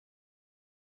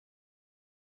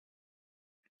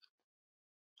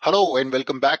Hello and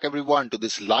welcome back everyone to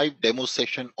this live demo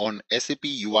session on SAP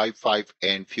UI5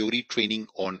 and Fiori Training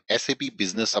on SAP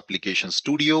Business Application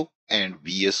Studio and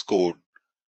VS Code.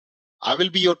 I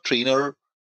will be your trainer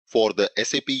for the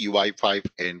SAP UI5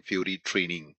 and Fiori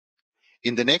Training.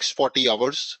 In the next 40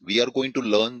 hours, we are going to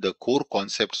learn the core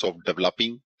concepts of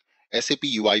developing SAP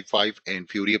UI5 and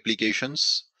Fiori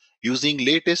applications using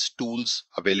latest tools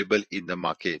available in the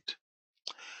market.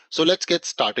 So let's get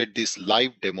started this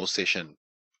live demo session.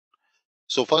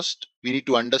 So first, we need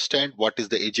to understand what is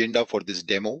the agenda for this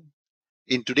demo.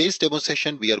 In today's demo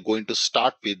session, we are going to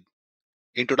start with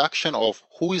introduction of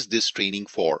who is this training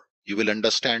for. You will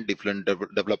understand different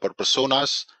developer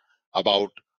personas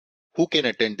about who can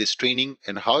attend this training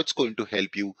and how it's going to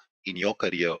help you in your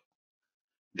career.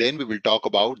 Then we will talk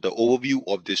about the overview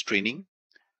of this training.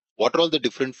 What are all the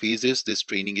different phases this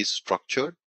training is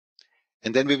structured?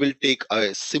 And then we will take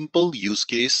a simple use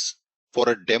case for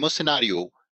a demo scenario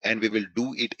and we will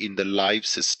do it in the live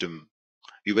system.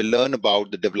 We will learn about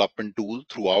the development tool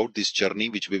throughout this journey,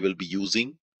 which we will be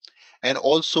using, and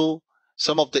also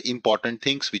some of the important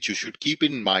things which you should keep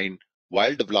in mind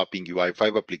while developing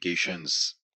UI5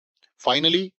 applications.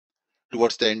 Finally,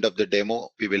 towards the end of the demo,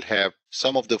 we will have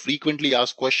some of the frequently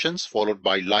asked questions followed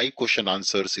by live question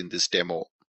answers in this demo.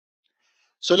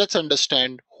 So let's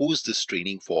understand who is this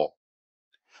training for.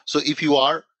 So if you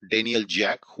are Daniel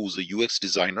Jack, who's a UX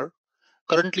designer,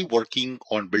 currently working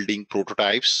on building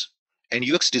prototypes and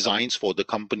UX designs for the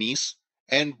companies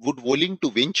and would willing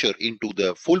to venture into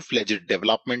the full-fledged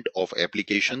development of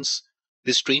applications,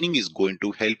 this training is going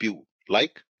to help you,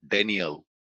 like Daniel.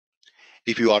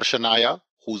 If you are Shania,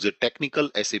 who's a technical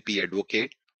SAP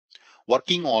advocate,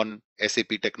 working on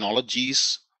SAP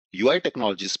technologies, UI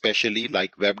technologies especially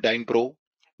like WebDyn Pro,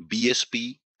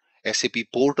 BSP, SAP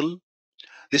Portal,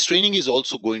 this training is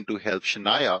also going to help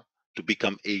Shania to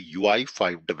become a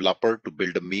UI5 developer to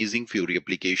build amazing Fiori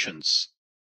applications.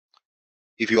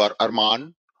 If you are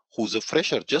Arman, who's a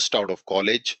fresher just out of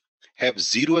college, have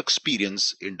zero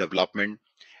experience in development,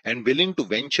 and willing to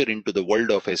venture into the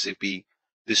world of SAP,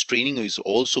 this training is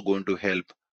also going to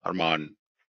help Arman.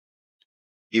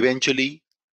 Eventually,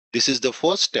 this is the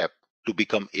first step to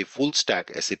become a full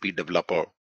stack SAP developer.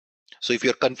 So if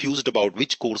you're confused about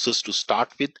which courses to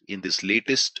start with in this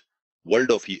latest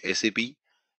world of SAP,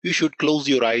 you should close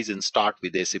your eyes and start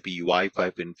with SAP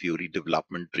UI5 and Fiori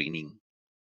development training.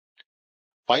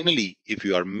 Finally, if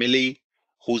you are Millie,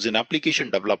 who's an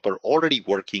application developer already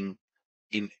working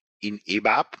in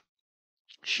ABAP,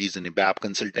 she's an ABAP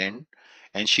consultant,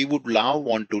 and she would now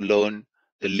want to learn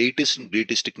the latest and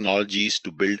greatest technologies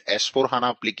to build S4HANA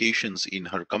applications in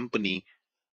her company,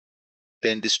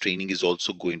 then this training is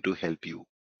also going to help you.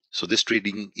 So this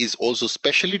training is also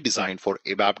specially designed for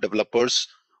ABAP developers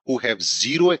who have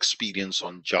zero experience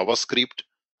on JavaScript,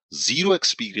 zero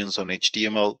experience on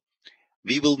HTML.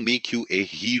 We will make you a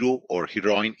hero or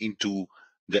heroine into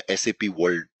the SAP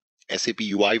world. SAP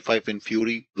UI5 and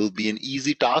Fiori will be an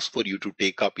easy task for you to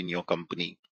take up in your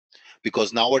company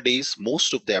because nowadays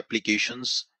most of the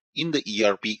applications in the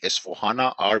ERP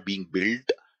S4HANA are being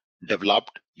built,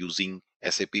 developed using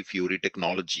SAP Fiori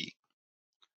technology.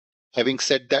 Having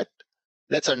said that,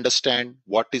 let's understand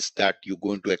what is that you're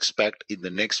going to expect in the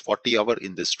next 40 hours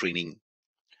in this training.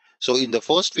 So in the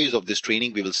first phase of this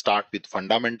training, we will start with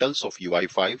fundamentals of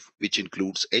UI5, which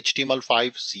includes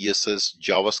HTML5, CSS,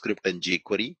 JavaScript, and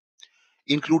jQuery,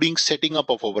 including setting up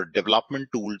of our development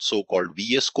tool, so-called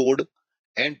VS Code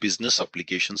and Business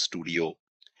Application Studio.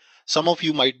 Some of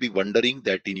you might be wondering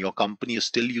that in your company you're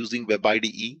still using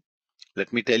WebIDE.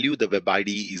 Let me tell you, the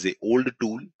WebIDE is an old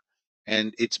tool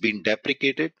and it's been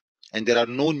deprecated and there are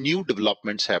no new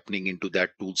developments happening into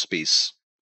that tool space.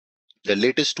 The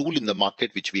latest tool in the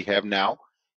market which we have now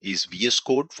is VS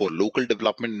Code for local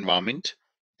development environment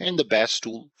and the BAS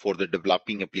tool for the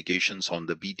developing applications on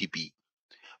the BTP.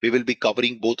 We will be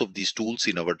covering both of these tools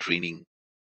in our training.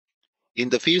 In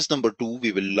the phase number 2,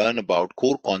 we will learn about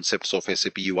core concepts of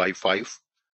SAP UI5,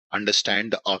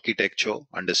 understand the architecture,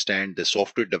 understand the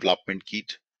software development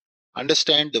kit,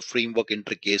 understand the framework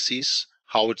intricacies,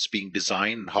 how it's being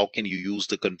designed, how can you use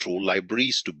the control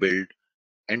libraries to build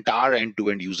entire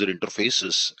end-to-end user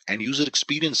interfaces and user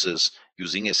experiences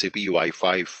using SAP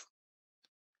UI5.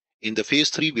 In the phase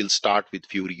 3, we'll start with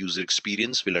Fiori user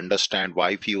experience. We'll understand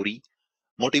why Fiori,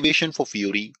 motivation for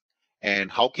Fiori, and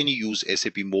how can you use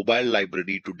SAP mobile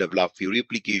library to develop Fiori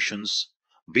applications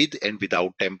with and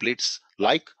without templates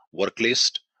like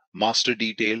worklist, master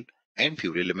detail, and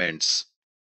Fiori elements.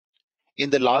 In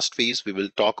the last phase, we will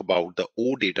talk about the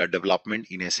OData development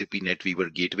in SAP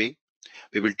NetWeaver Gateway.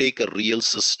 We will take a real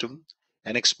system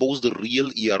and expose the real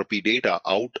ERP data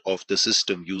out of the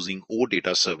system using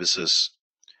OData services.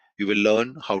 You will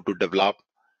learn how to develop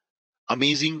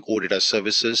amazing OData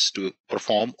services to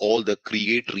perform all the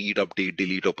create, read, update,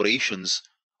 delete operations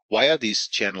via this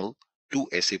channel to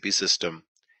SAP system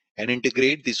and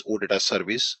integrate this OData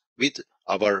service with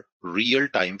our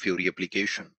real-time Fiori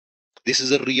application. This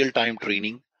is a real-time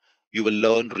training. You will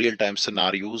learn real-time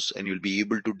scenarios and you'll be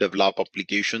able to develop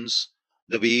applications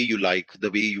the way you like,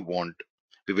 the way you want.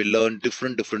 We will learn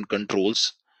different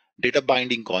controls, data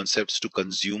binding concepts to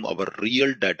consume our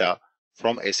real data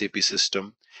from SAP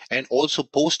system and also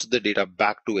post the data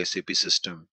back to SAP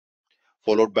system.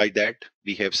 Followed by that,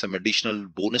 we have some additional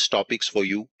bonus topics for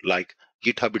you like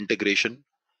GitHub integration,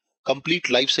 complete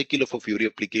life cycle of a Fiori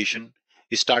application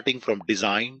is starting from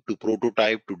design to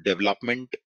prototype to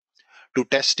development to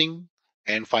testing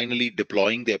and finally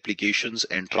deploying the applications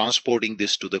and transporting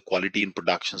this to the quality and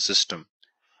production system.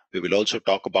 We will also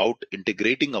talk about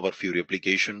integrating our Fiori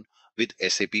application with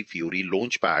SAP Fiori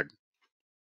Launchpad.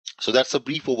 So that's a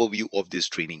brief overview of this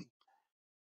training.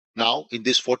 Now, in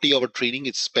this 40-hour training,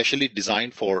 it's specially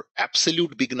designed for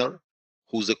absolute beginner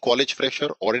who's a college fresher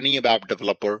or any app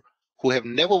developer who have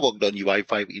never worked on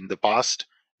UI5 in the past,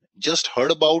 just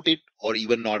heard about it or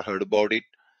even not heard about it.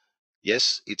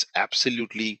 Yes, it's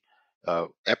absolutely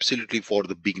for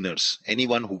the beginners,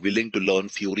 anyone who willing to learn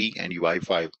Fiori and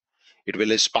UI5. It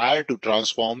will aspire to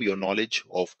transform your knowledge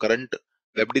of current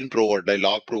WebDin Pro or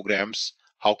dialog programs.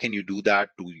 How can you do that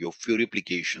to your Fiori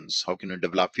applications? How can you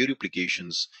develop Fiori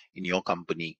applications in your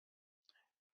company?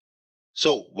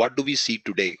 So what do we see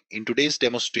today? In today's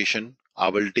demonstration, I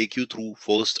will take you through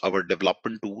first our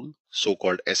development tool,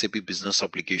 so-called SAP Business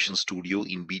Application Studio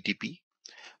in BTP.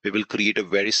 We will create a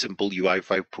very simple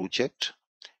UI5 project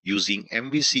using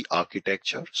MVC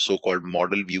architecture, so-called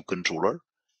Model View Controller,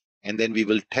 and then we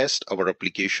will test our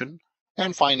application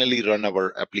and finally run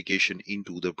our application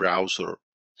into the browser.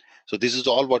 So this is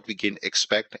all what we can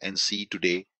expect and see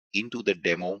today into the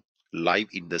demo live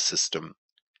in the system.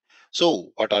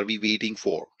 So what are we waiting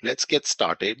for? Let's get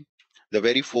started. The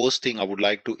very first thing I would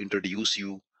like to introduce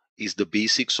you is the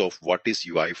basics of what is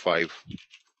UI5.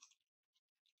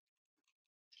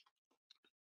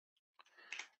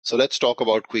 So let's talk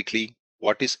about quickly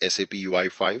what is SAP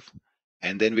UI5,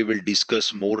 and then we will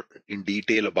discuss more in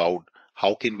detail about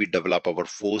how can we develop our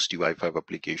first UI5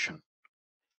 application.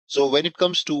 So when it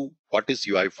comes to what is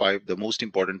UI5, the most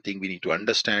important thing we need to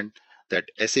understand that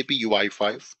SAP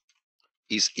UI5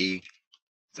 is a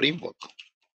framework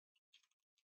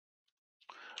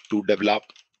to develop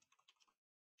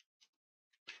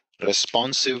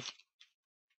responsive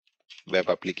web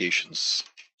applications.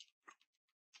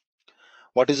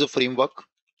 What is a framework?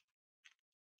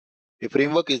 A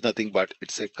framework is nothing but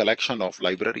it's a collection of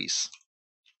libraries.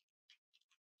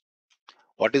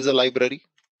 What is a library?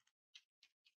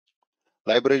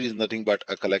 Library is nothing but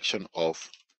a collection of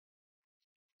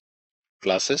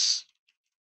classes.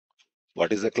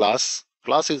 What is a class?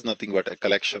 Class is nothing but a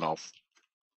collection of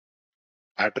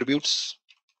attributes,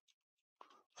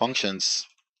 functions,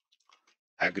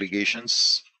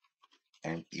 aggregations,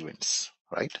 and events,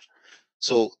 right?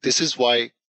 So this is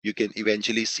why you can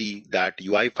eventually see that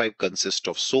UI5 consists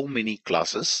of so many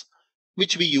classes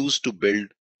which we use to build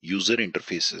user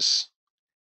interfaces.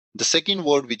 The second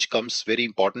word which comes very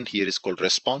important here is called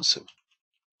responsive.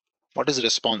 What is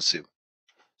responsive?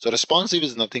 So responsive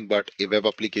is nothing but a web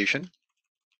application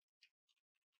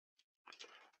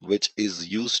which is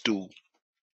used to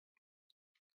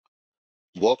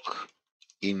work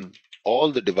in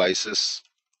all the devices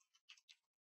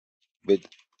with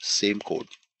same code.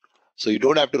 So you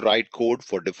don't have to write code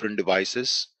for different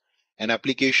devices. An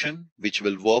application which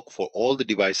will work for all the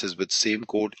devices with same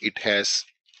code, it has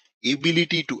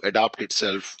ability to adapt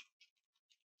itself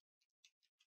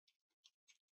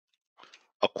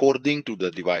according to the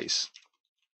device.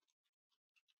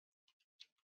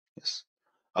 Yes,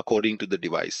 according to the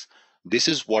device. This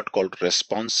is what called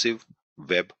responsive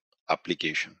web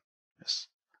application. Yes,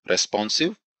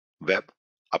 responsive web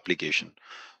application.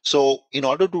 So in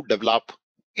order to develop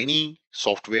any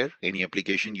software, any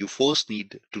application, you first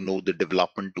need to know the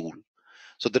development tool.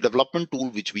 So the development tool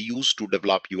which we use to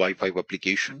develop UI5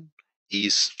 application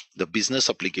is the Business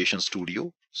Application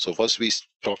Studio. So first we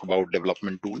talk about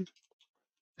development tool.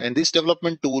 And this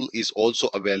development tool is also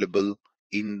available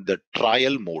in the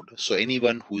trial mode. So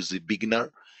anyone who is a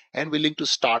beginner and willing to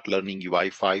start learning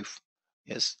UI5,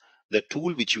 yes, the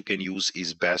tool which you can use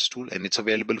is BAS tool and it's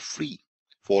available free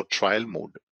for trial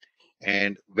mode.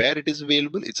 And where it is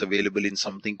available, it's available in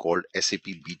something called SAP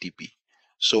BTP.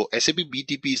 So SAP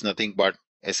BTP is nothing but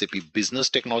SAP Business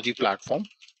Technology Platform.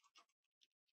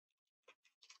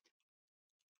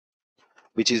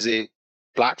 which is a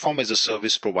platform as a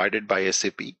service provided by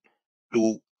SAP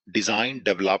to design,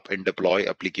 develop, and deploy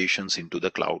applications into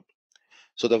the cloud.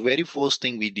 So the very first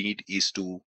thing we need is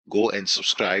to go and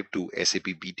subscribe to SAP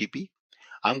BTP.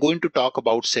 I'm going to talk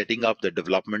about setting up the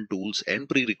development tools and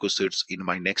prerequisites in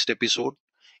my next episode,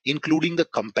 including the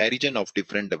comparison of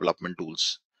different development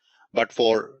tools. But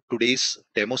for today's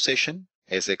demo session,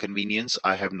 as a convenience,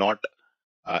 I have not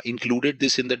included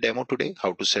this in the demo today,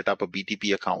 how to set up a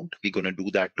BTP account. We're going to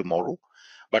do that tomorrow.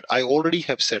 But I already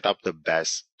have set up the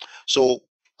BAS. So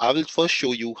I will first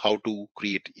show you how to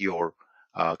create your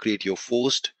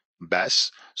first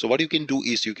BAS. So what you can do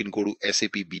is you can go to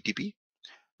SAP BTP.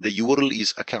 The URL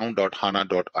is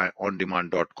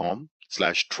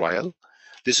account.hana.ondemand.com/trial.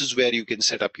 This is where you can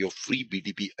set up your free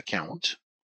BTP account.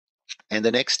 And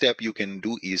the next step you can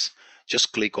do is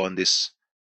just click on this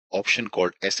option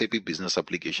called SAP Business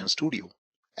Application Studio.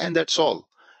 And that's all.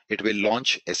 It will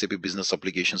launch SAP Business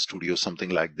Application Studio, something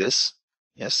like this.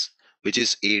 Yes, which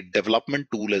is a development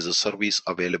tool as a service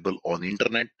available on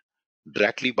internet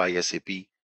directly by SAP.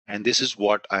 And this is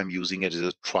what I'm using as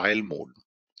a trial mode.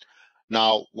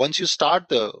 Now, once you start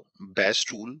the BAS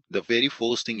tool, the very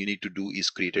first thing you need to do is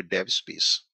create a dev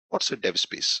space. What's a dev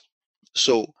space?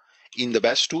 So in the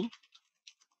BAS tool,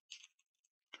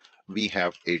 we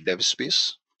have a dev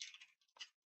space,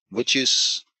 which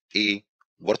is a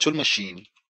virtual machine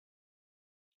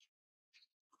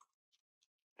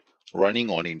running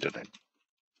on internet.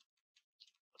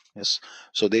 Yes.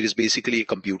 So there is basically a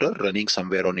computer running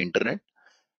somewhere on internet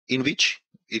in which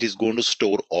it is going to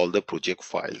store all the project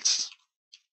files.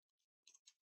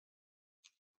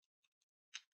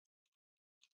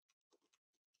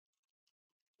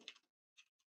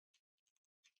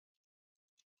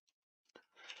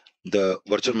 The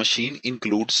virtual machine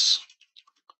includes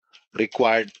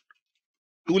required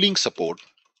tooling support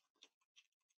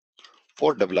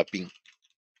for developing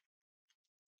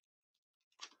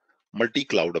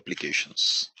multi-cloud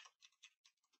applications.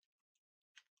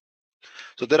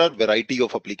 So there are variety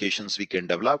of applications we can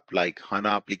develop like HANA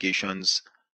applications,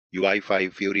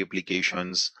 UI5 Fiori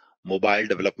applications, mobile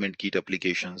development kit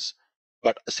applications.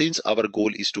 But since our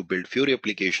goal is to build Fiori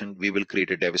application, we will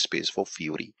create a dev space for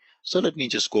Fiori. So let me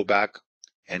just go back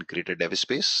and create a dev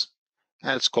space.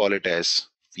 And let's call it as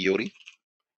Fiori.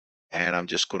 And I'm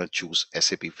just going to choose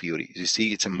SAP Fiori. You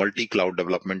see, it's a multi-cloud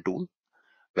development tool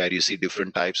where you see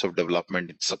different types of development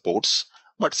it supports.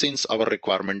 But since our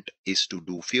requirement is to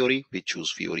do Fiori, we choose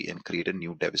Fiori and create a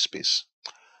new dev space.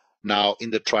 Now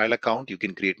in the trial account, you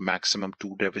can create maximum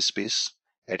 2 dev space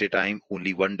at a time.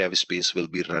 Only one dev space will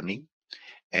be running,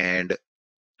 and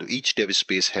to each dev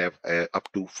space have up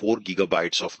to 4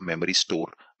 gigabytes of memory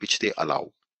store, which they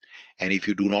allow. And if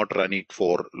you do not run it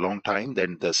for a long time,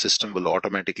 then the system will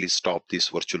automatically stop this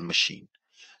virtual machine.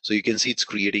 So you can see it's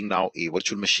creating now a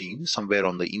virtual machine somewhere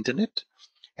on the internet,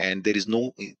 and there is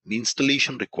no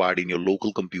installation required in your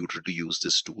local computer to use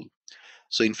this tool.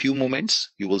 So in few moments,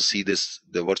 you will see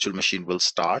the virtual machine will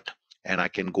start, and I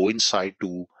can go inside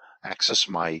to access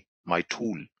my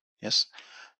tool. Yes.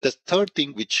 The third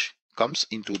thing which comes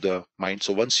into the mind,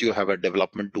 so once you have a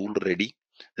development tool ready,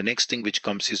 the next thing which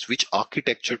comes is which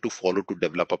architecture to follow to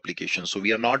develop applications. So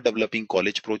we are not developing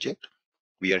college project.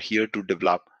 We are here to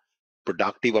develop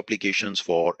productive applications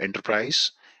for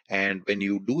enterprise. And when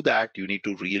you do that, you need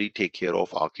to really take care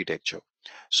of architecture.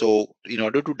 So in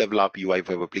order to develop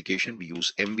UI5 application, we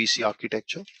use MVC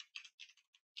architecture,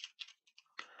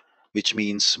 which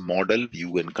means model,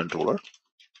 view, and controller.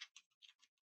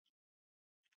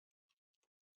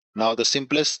 Now, the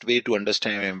simplest way to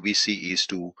understand MVC is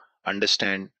to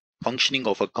understand functioning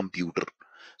of a computer.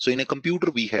 So in a computer,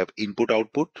 we have input,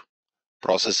 output,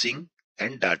 processing,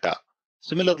 and data.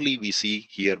 Similarly, we see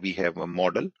here we have a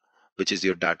model, which is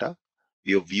your data,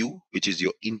 your view, which is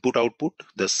your input, output,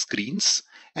 the screens,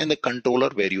 and the controller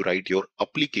where you write your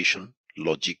application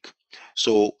logic.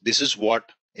 So this is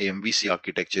what a MVC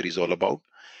architecture is all about.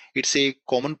 It's a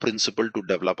common principle to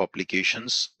develop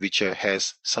applications which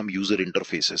has some user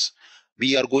interfaces.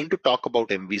 We are going to talk about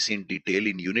MVC in detail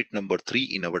in unit number 3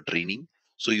 in our training.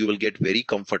 So you will get very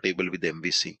comfortable with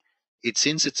MVC.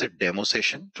 Since it's a demo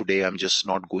session, today I'm just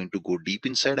not going to go deep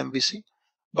inside MVC,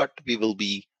 but we will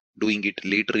be doing it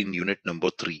later in unit number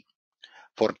 3.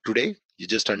 For today, you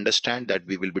just understand that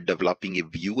we will be developing a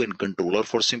view and controller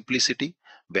for simplicity,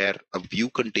 where a view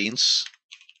contains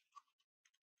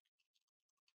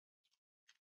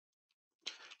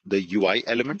the UI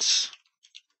elements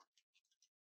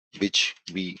which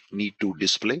we need to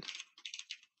display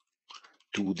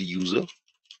to the user,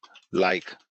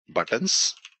 like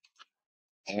buttons,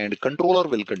 and controller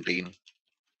will contain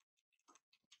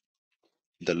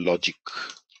the logic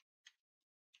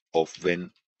of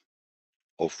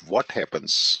what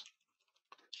happens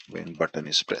when button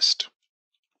is pressed.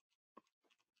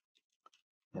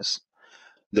 Yes,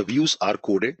 the views are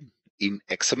coded in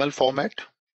XML format.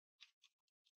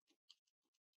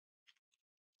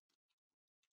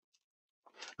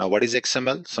 Now, what is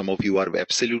XML? Some of you are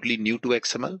absolutely new to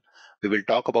XML. We will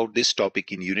talk about this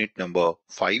topic in unit number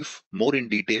 5 more in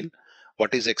detail.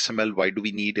 What is XML? Why do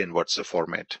we need and what's the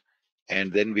format?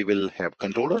 And then we will have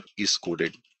controller is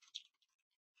coded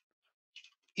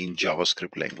in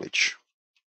JavaScript language.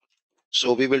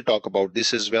 So we will talk about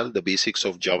this as well, the basics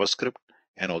of JavaScript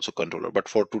and also controller. But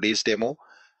for today's demo,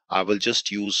 I will just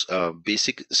use a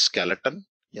basic skeleton,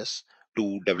 yes,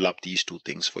 to develop these two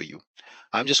things for you.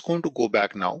 I'm just going to go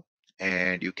back now,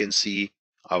 and you can see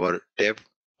our dev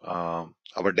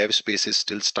space is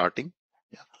still starting.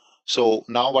 Yeah. So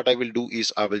now what I will do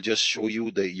is I will just show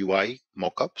you the UI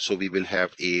mockup. So we will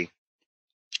have a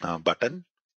button,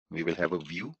 we will have a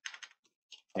view,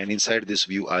 and inside this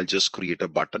view, I'll just create a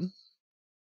button.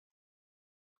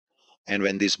 And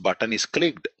when this button is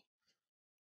clicked,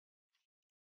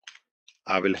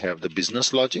 I will have the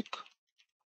business logic.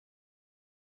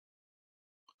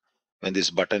 When this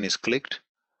button is clicked,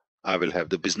 I will have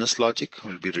the business logic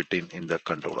will be written in the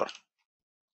controller.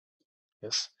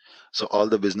 Yes. So all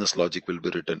the business logic will be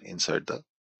written inside the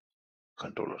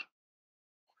controller.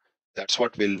 That's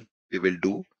what we will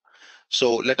do.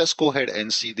 So let us go ahead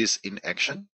and see this in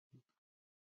action.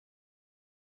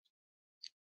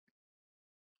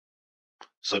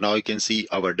 So now you can see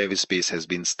our dev space has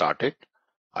been started.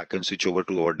 I can switch over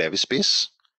to our dev space.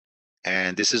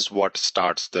 And this is what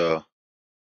starts the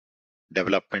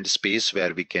development space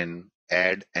where we can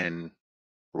add and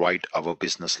write our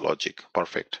business logic.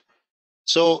 Perfect.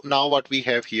 So now what we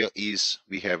have here is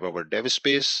we have our dev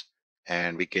space,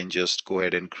 and we can just go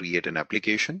ahead and create an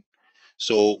application.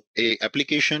 So a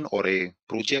application or a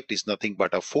project is nothing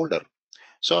but a folder.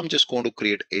 So I'm just going to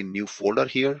create a new folder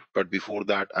here. But before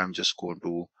that, I'm just going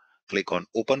to click on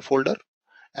open folder,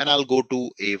 and I'll go to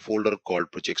a folder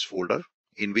called projects folder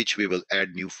in which we will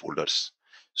add new folders.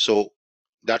 So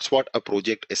that's what a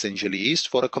project essentially is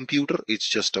for a computer. It's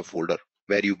just a folder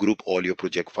where you group all your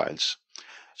project files.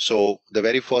 So the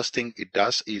very first thing it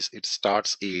does is it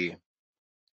starts a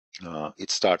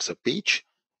page,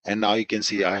 and now you can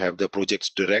see I have the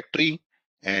projects directory,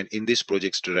 and in this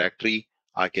projects directory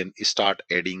I can start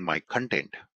adding my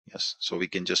content. Yes, so we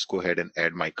can just go ahead and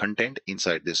add my content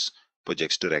inside this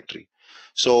projects directory.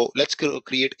 So let's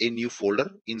create a new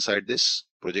folder inside this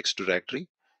projects directory.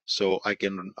 So I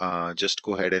can just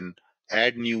go ahead and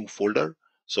add new folder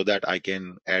so that I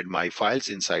can add my files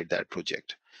inside that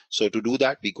project. So to do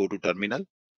that, we go to terminal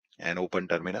and open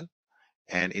terminal.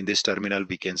 And in this terminal,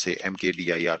 we can say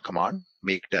mkdir command,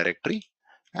 make directory,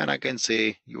 and I can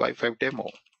say UI5 demo.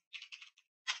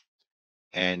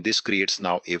 And this creates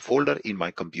now a folder in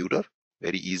my computer,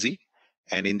 very easy.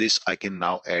 And in this, I can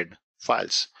now add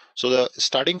files. So the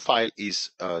starting file is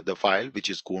the file which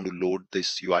is going to load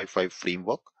this UI5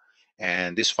 framework.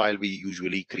 And this file we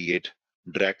usually create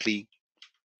directly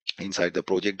inside the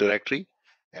project directory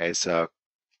as a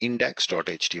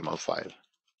index.html file.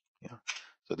 Yeah.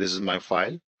 So this is my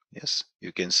file. Yes,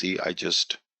 you can see I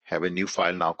just have a new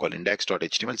file now called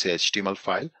index.html. It's a HTML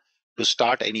file. To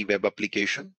start any web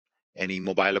application, any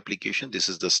mobile application, this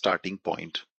is the starting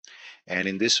point. And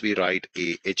in this, we write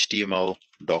a HTML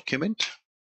document.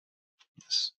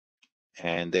 Yes.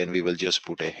 And then we will just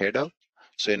put a header.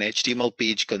 So an HTML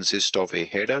page consists of a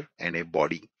header and a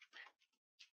body.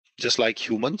 Just like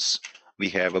humans, we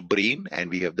have a brain and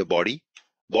we have the body.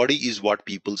 Body is what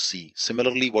people see.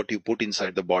 Similarly, what you put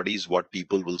inside the body is what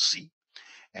people will see.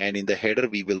 And in the header,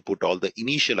 we will put all the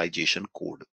initialization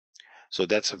code. So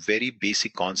that's a very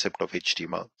basic concept of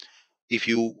HTML. If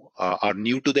you are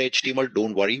new to the HTML,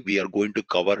 don't worry. We are going to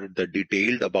cover the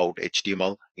detailed about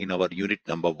HTML in our unit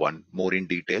number 1 more in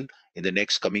detail. In the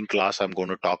next coming class, I'm going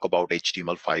to talk about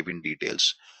HTML5 in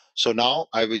details. So now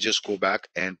I will just go back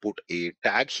and put a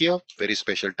tag here, very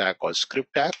special tag called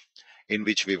script tag, in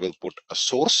which we will put a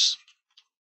source.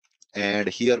 And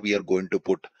here we are going to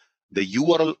put the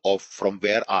URL of from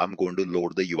where I'm going to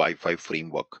load the UI5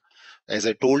 framework. As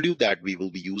I told you that we will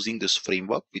be using this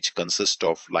framework, which consists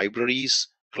of libraries,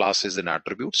 classes, and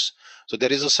attributes. So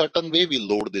there is a certain way we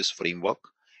load this framework,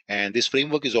 and this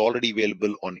framework is already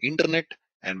available on internet,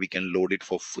 and we can load it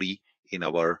for free in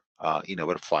our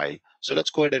file. So let's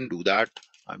go ahead and do that.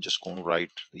 I'm just going to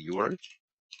write the URL.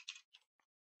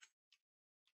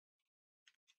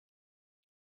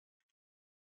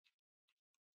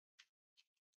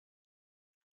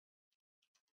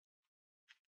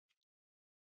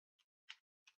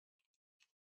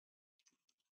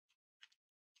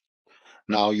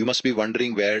 Now you must be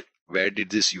wondering where did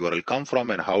this URL come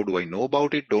from and how do I know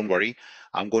about it? Don't worry,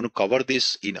 I'm going to cover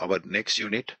this in our next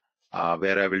unit,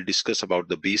 where I will discuss about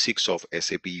the basics of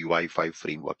SAP UI5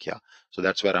 framework. Yeah, so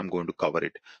that's where I'm going to cover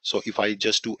it. So if I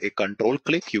just do a control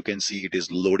click, you can see it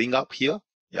is loading up here.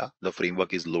 Yeah, the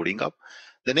framework is loading up.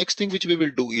 The next thing which we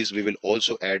will do is we will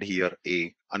also add here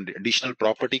an additional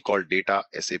property called data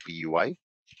SAP UI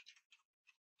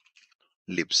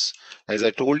libs. As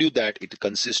I told you that it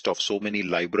consists of so many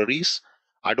libraries.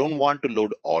 I don't want to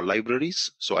load all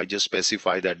libraries, so I just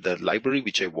specify that the library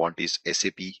which I want is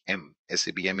SAP M.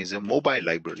 SAP M is a mobile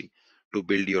library to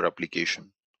build your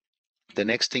application. The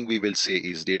next thing we will say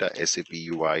is data SAP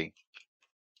UI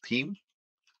theme,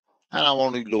 and I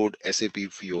want to load SAP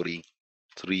Fiori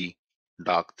 3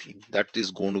 dark theme. That is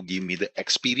going to give me the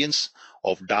experience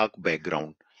of dark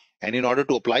background. And in order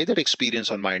to apply that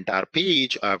experience on my entire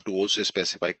page, I have to also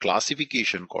specify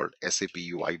classification called SAP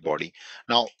UI body.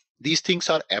 Now, these things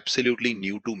are absolutely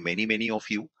new to many of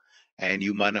you, and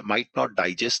you might not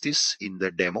digest this in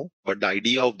the demo, but the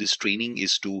idea of this training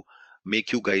is to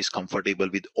make you guys comfortable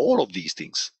with all of these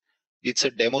things. It's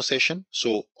a demo session,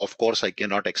 so of course I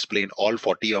cannot explain all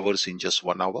 40 hours in just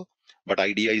 1 hour, but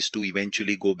idea is to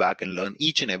eventually go back and learn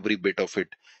each and every bit of it,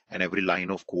 and every line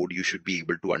of code you should be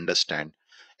able to understand.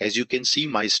 As you can see,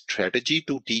 my strategy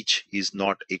to teach is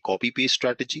not a copy paste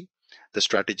strategy. The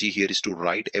strategy here is to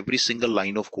write every single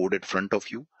line of code in front of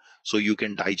you so you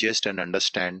can digest and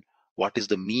understand what is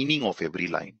the meaning of every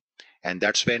line. And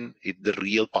that's when the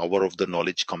real power of the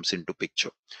knowledge comes into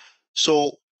picture.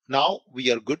 So now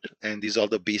we are good, and these are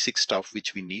the basic stuff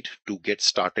which we need to get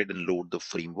started and load the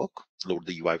framework, load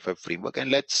the UI5 framework.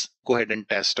 And let's go ahead and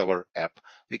test our app.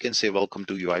 We can say welcome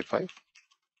to UI5,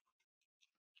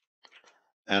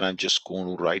 and I'm just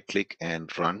going to right click and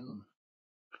run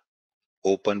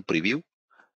open preview,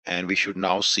 and we should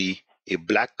now see a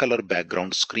black color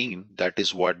background screen. That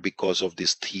is what, because of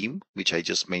this theme which I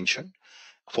just mentioned.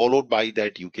 Followed by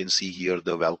that, you can see here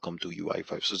the welcome to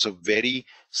UI5. So it's a very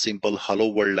simple hello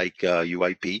world like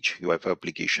UI page, UI5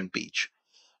 application page.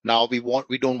 Now we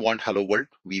don't want hello world,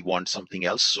 we want something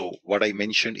else. So what I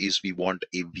mentioned is we want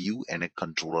a view and a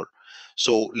controller.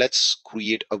 So let's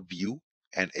create a view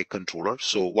and a controller.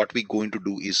 So what we're going to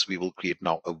do is we will create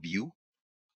now a view,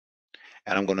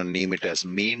 and I'm going to name it as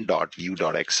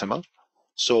main.view.xml.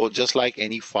 So just like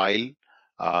any file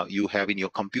you have in your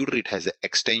computer, it has an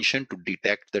extension to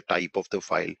detect the type of the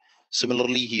file.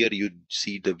 Similarly, here you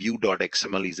see the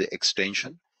view.xml is an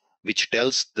extension which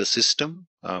tells the system,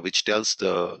 which tells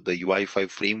the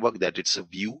UI5 framework that it's a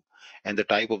view and the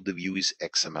type of the view is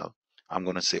XML. I'm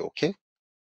going to say OK,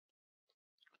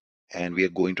 and we are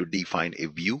going to define a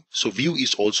view. So view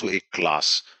is also a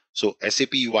class. So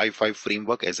SAP UI5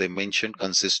 framework, as I mentioned,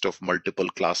 consists of multiple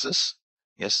classes.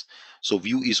 Yes. So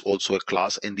view is also a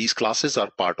class, and these classes are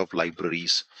part of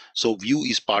libraries. So view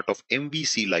is part of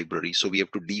MVC library. So we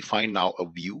have to define now a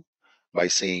view by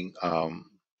saying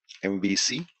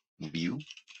MVC view,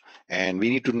 and we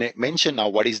need to mention now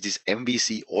what is this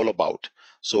MVC all about.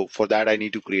 So for that, I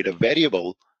need to create a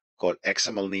variable called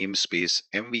XML namespace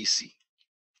MVC,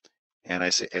 and I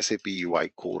say SAP UI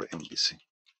core MVC.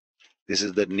 This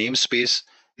is the namespace.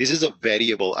 This is a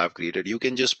variable I've created. You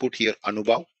can just put here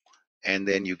Anubhav, and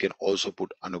then you can also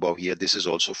put Anubhav here. This is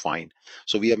also fine.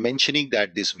 So we are mentioning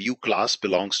that this view class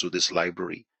belongs to this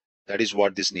library. That is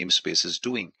what this namespace is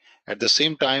doing. At the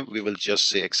same time, we will just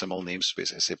say XML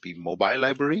namespace SAP mobile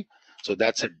library. So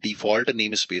that's a default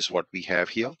namespace what we have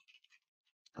here,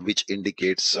 which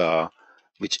indicates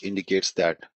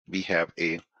that we have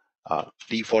a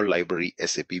default library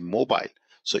SAP mobile.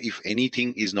 So if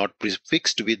anything is not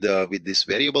prefixed with this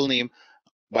variable name,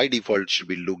 by default it should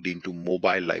be looked into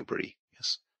mobile library.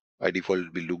 Yes, by default it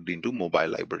will be looked into mobile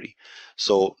library.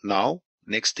 So now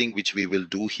next thing which we will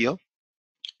do here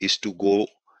is to go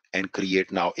and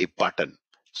create now a button.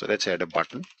 So let's add a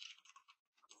button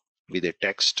with a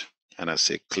text, and I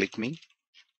say click me.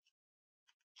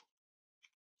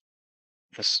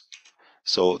 Yes.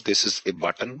 So this is a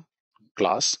button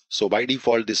class. So by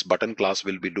default, this button class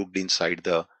will be looked inside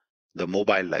the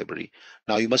mobile library.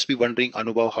 Now you must be wondering,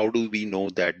 Anubhav, how do we know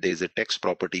that there's a text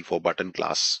property for button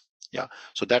class? Yeah,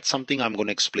 so that's something I'm going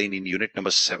to explain in unit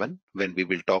number 7 when we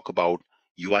will talk about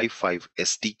UI5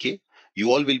 SDK.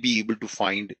 You all will be able to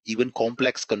find even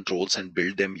complex controls and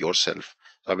build them yourself.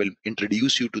 So I will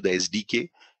introduce you to the SDK,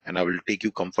 and I will take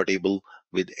you comfortable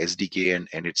with SDK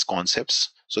and its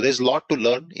concepts. So there's a lot to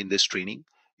learn in this training.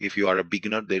 If you are a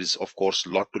beginner, there is of course a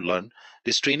lot to learn.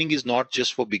 This training is not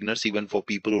just for beginners, even for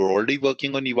people who are already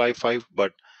working on UI5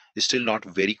 but is still not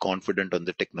very confident on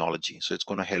the technology. So it's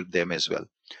going to help them as well.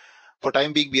 For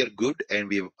time being, we are good, and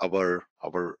we have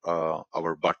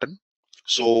our button.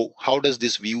 So how does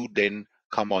this view then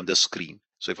come on the screen?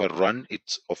 So if I run,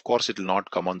 it's of course it will not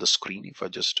come on the screen. If I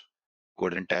just go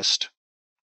ahead and test,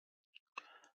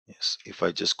 yes, if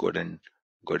I just go ahead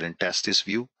and test this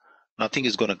view, nothing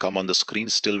is going to come on the screen.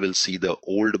 Still we'll see the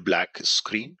old black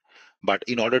screen. But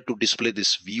in order to display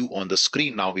this view on the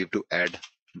screen, now we have to add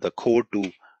the code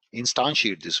to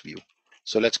instantiate this view.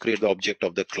 So let's create the object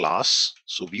of the class.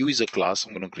 So view is a class.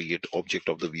 I'm going to create object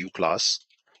of the view class,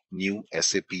 new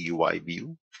SAP UI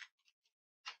view.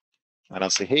 And I'll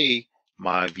say, hey,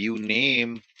 my view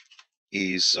name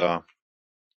is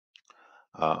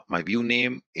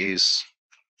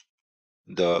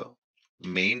the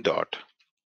main dot.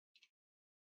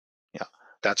 Yeah,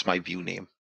 that's my view name.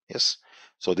 Yes.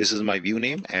 So this is my view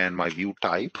name, and my view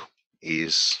type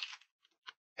is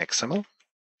XML.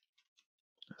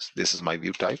 This is my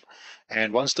view type.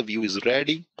 And once the view is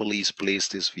ready, please place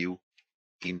this view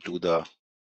into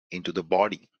the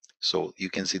body. So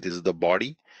you can see this is the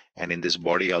body, and in this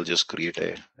body, I'll just create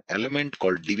a element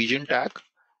called division tag,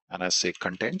 and I say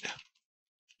content.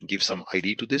 Give some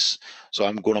ID to this. So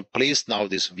I'm going to place now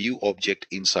this view object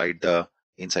inside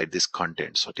this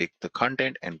content. So take the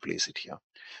content and place it here.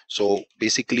 So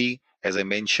basically, as I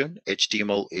mentioned,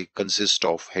 HTML it consists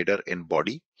of header and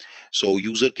body. So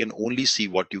user can only see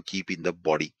what you keep in the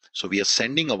body. So we are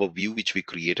sending our view which we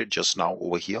created just now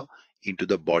over here into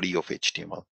the body of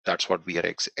HTML. That's what we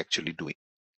are actually doing.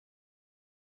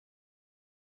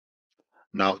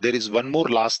 Now, there is one more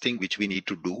last thing which we need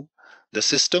to do. The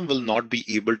system will not be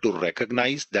able to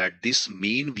recognize that this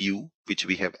main view, which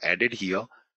we have added here,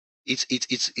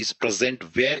 is present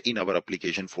where in our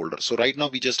application folder. So right now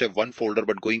we just have one folder,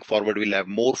 but going forward we'll have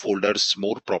more folders,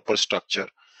 more proper structure.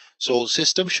 So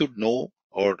system should know,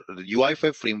 or the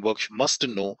UI5 framework must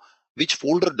know which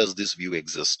folder does this view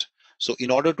exist. So in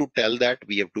order to tell that,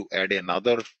 we have to add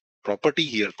another property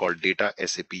here called data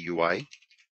SAP UI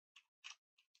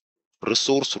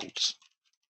resource routes.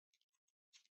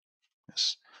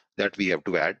 Yes, that we have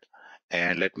to add.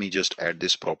 And let me just add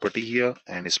this property here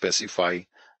and specify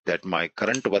that my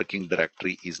current working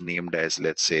directory is named as,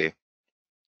 let's say,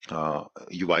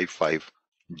 UI5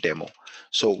 demo.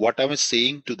 So what I was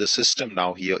saying to the system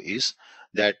now here is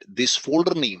that this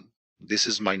folder name, this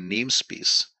is my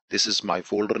namespace, this is my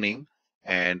folder name,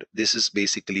 and this is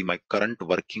basically my current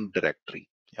working directory.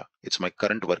 Yeah, it's my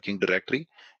current working directory,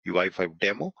 UI5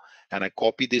 demo, and I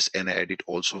copy this and I add it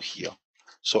also here.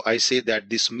 So I say that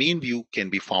this main view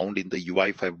can be found in the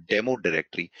UI5 demo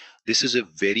directory. This is a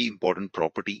very important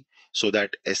property so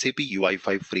that SAP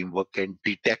UI5 framework can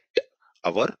detect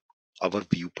our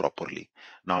view properly.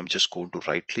 Now I'm just going to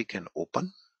right click and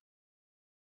open,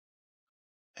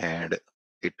 and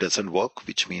it doesn't work,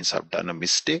 which means I've done a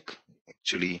mistake.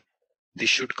 Actually, this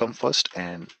should come first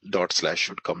and dot slash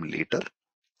should come later.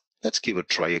 Let's give a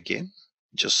try again.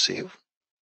 Just save.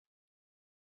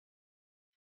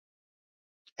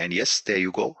 And yes, there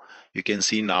you go. You can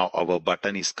see now our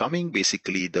button is coming.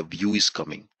 Basically, the view is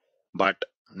coming. But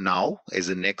now, as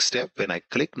a next step, when I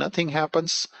click, nothing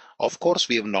happens. Of course,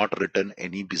 we have not written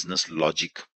any business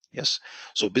logic. Yes.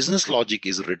 So business logic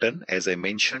is written, as I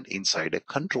mentioned, inside a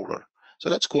controller.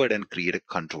 So let's go ahead and create a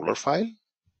controller file.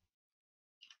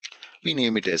 We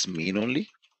name it as main only,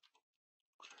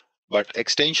 but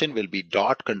extension will be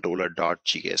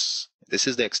 .controller.js. This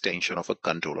is the extension of a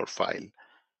controller file.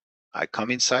 I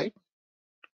come inside.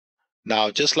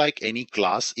 Now, just like any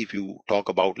class, if you talk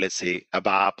about, let's say,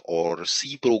 ABAP or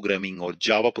C programming or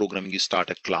Java programming, you start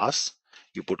a class,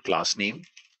 you put class name,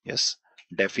 yes,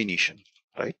 definition,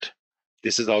 right?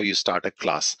 This is how you start a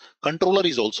class. Controller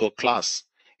is also a class.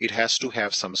 It has to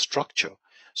have some structure.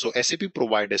 So SAP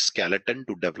provide a skeleton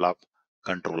to develop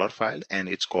controller file, and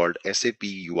it's called SAP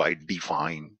UI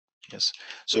define. Yes.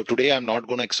 So today I'm not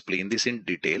going to explain this in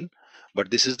detail, but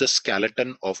this is the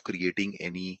skeleton of creating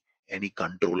any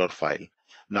controller file.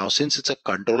 Now, since it's a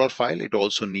controller file, it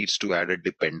also needs to add a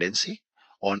dependency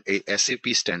on a SAP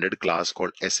standard class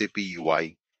called SAP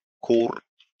UI core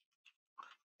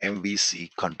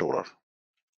MVC controller.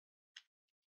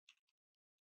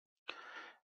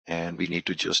 And we need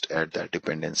to just add that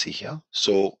dependency here.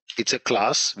 So it's a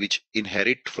class which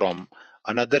inherit from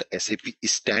another SAP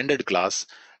standard class,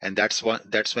 and that's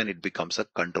when it becomes a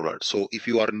controller. So if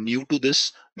you are new to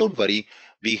this, don't worry,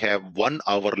 we have 1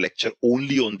 hour lecture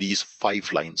only on these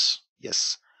 5 lines.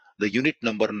 Yes, the unit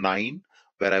number 9,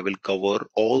 where I will cover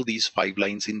all these 5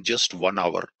 lines in just 1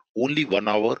 hour. Only 1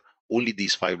 hour, only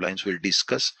these 5 lines we'll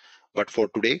discuss. But for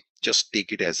today, just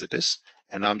take it as it is,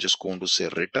 and I'm just going to say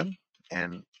return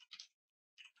and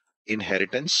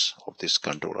inheritance of this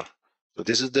controller. So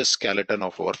this is the skeleton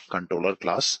of our controller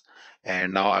class.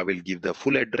 And now I will give the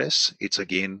full address. It's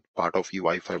again part of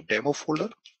UI5 demo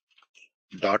folder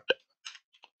dot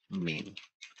main.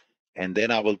 And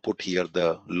then I will put here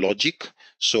the logic.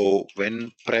 So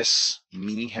when press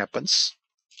me happens,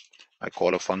 I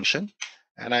call a function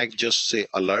and I just say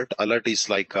alert. Alert is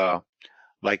like a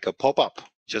pop-up.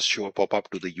 Just show a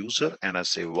pop-up to the user and I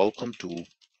say welcome to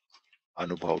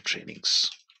Anubhav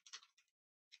trainings.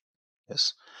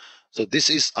 Yes. So this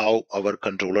is how our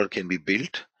controller can be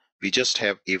built. We just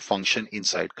have a function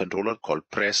inside controller called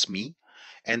press me.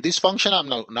 And this function I'm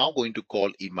now going to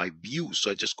call in my view.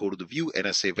 So I just go to the view and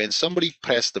I say, when somebody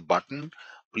press the button,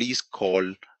 please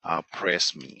call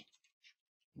press me.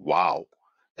 Wow,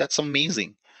 that's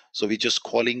amazing. So we're just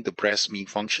calling the press me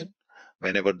function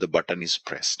whenever the button is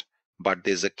pressed. But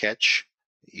there's a catch.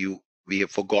 We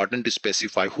have forgotten to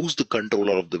specify who's the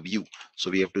controller of the view. So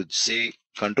we have to say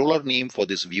controller name for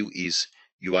this view is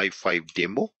UI5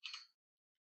 demo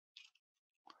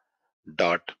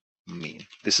dot main.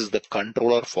 This is the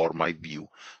controller for my view.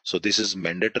 So this is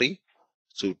mandatory.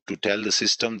 So to tell the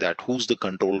system that who's the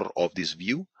controller of this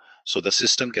view, so the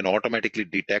system can automatically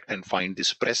detect and find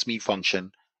this press me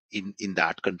function in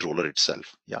that controller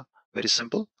itself. Yeah, very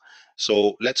simple.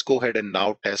 So let's go ahead and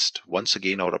now test once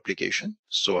again our application.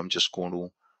 So I'm just going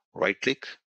to right click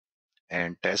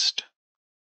and test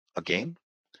again,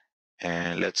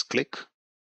 and let's click,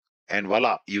 and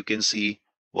voila, you can see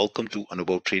welcome to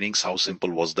Anubhav trainings. How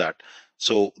simple was that?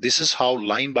 So this is how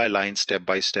line by line, step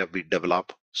by step, we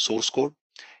develop source code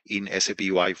in SAP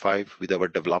UI5 with our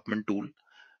development tool.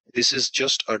 This is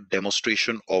just a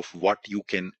demonstration of what you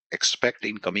can expect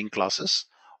in coming classes.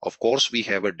 Of course, we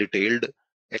have a detailed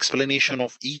explanation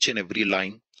of each and every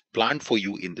line planned for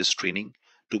you in this training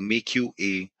to make you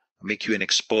an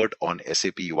expert on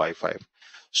SAP UI5.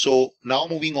 So now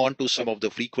moving on to some of the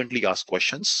frequently asked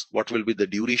questions. What will be the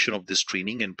duration of this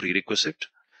training and prerequisite?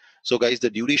 So guys, the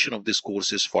duration of this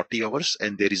course is 40 hours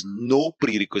and there is no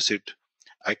prerequisite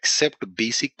except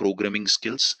basic programming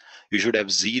skills. You should have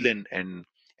zeal and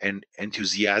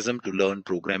enthusiasm to learn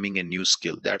programming and new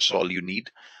skill. That's all you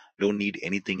need. Don't need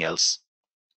anything else.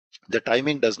 The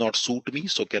timing does not suit me,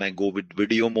 so can I go with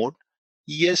video mode?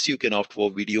 Yes, you can opt for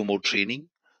video mode training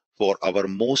for our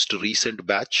most recent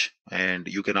batch, and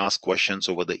you can ask questions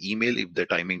over the email. If the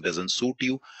timing doesn't suit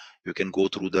you, you can go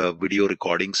through the video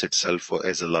recordings itself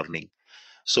as a learning.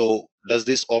 So does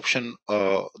this option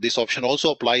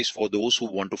also applies for those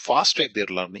who want to fast track their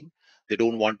learning? They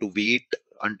don't want to wait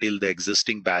until the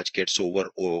existing batch gets over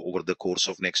the course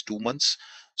of next 2 months.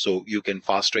 So you can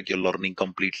fast track your learning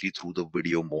completely through the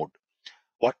video mode.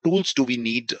 What tools do we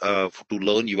need to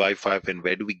learn UI5 and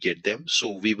where do we get them?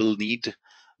 So we will need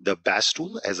the BAS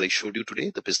tool, as I showed you today,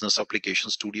 the Business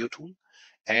Application Studio tool,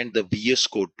 and the VS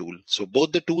Code tool. So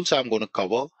both the tools I'm going to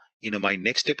cover in my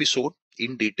next episode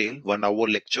in detail, 1 hour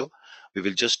lecture. We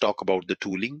will just talk about the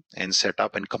tooling and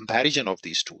setup and comparison of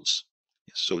these tools.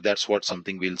 So that's what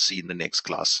something we'll see in the next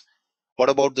class. What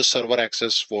about the server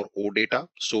access for OData?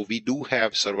 So we do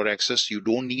have server access. You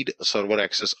don't need server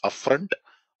access upfront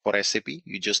for SAP.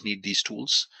 You just need these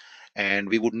tools. And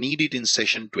we would need it in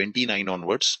session 29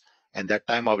 onwards. And that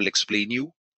time I will explain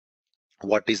you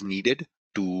what is needed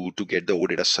to get the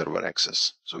OData server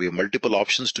access. So we have multiple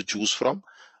options to choose from.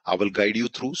 I will guide you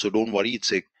through. So don't worry.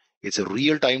 It's a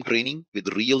real-time training with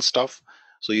real stuff.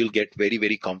 So you'll get very,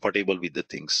 very comfortable with the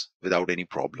things without any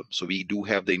problem. So we do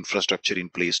have the infrastructure in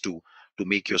place to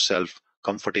make yourself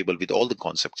comfortable with all the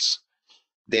concepts.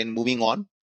 Then moving on,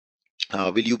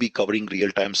 will you be covering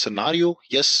real-time scenario?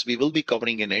 Yes, we will be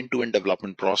covering an end-to-end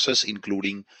development process,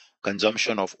 including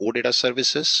consumption of OData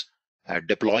services,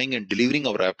 deploying and delivering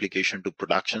our application to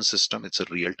production system. It's a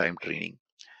real-time training.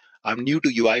 I'm new to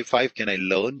UI5. Can I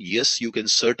learn? Yes, you can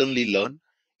certainly learn.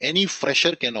 Any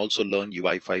fresher can also learn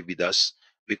UI5 with us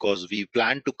because we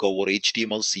plan to cover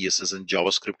HTML, CSS, and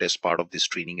JavaScript as part of this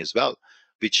training as well,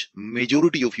 which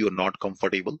majority of you are not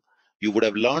comfortable. You would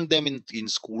have learned them in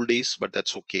school days, but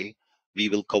that's okay. We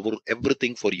will cover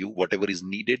everything for you, whatever is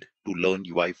needed to learn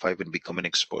UI5 and become an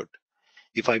expert.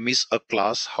 If I miss a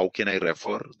class, how can I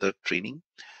refer the training?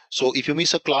 So if you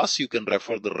miss a class, you can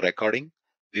refer the recording.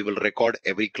 We will record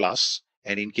every class.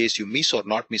 And in case you miss or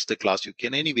not miss the class, you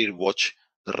can anyway watch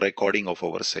the recording of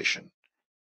our session.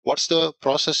 What's the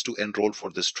process to enroll for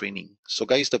this training? So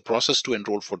guys, the process to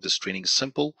enroll for this training is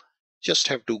simple. Just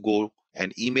have to go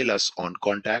and email us on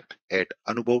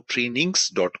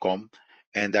contact@anubhavtrainings.com,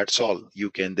 and that's all. You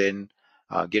can then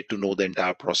get to know the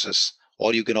entire process,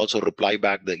 or you can also reply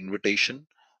back the invitation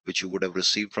which you would have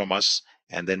received from us,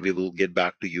 and then we will get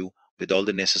back to you with all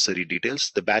the necessary details.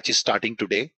 The batch is starting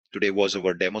today. Today was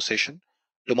our demo session.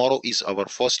 Tomorrow is our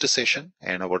first session,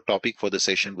 and our topic for the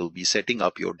session will be setting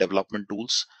up your development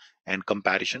tools and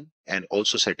comparison, and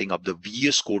also setting up the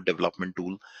VS Code development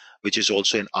tool, which is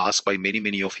also an ask by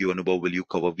many of you. Anubhav, will you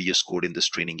cover VS Code in this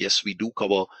training? Yes, we do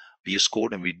cover VS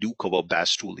Code and we do cover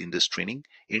Bash tool in this training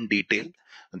in detail.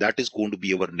 And that is going to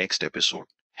be our next episode.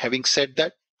 Having said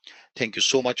that, thank you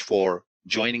so much for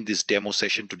joining this demo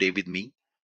session today with me.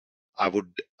 I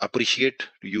would appreciate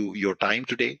your time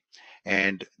today.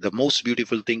 And the most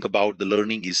beautiful thing about the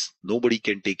learning is nobody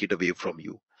can take it away from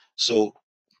you. So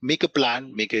make a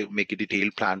plan, make a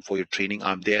detailed plan for your training.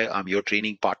 I'm there. I'm your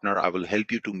training partner. I will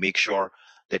help you to make sure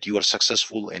that you are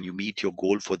successful and you meet your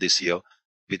goal for this year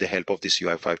with the help of this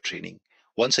UI5 training.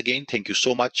 Once again, thank you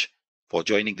so much for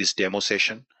joining this demo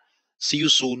session. See you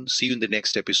soon. See you in the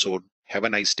next episode. Have a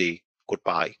nice day.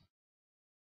 Goodbye.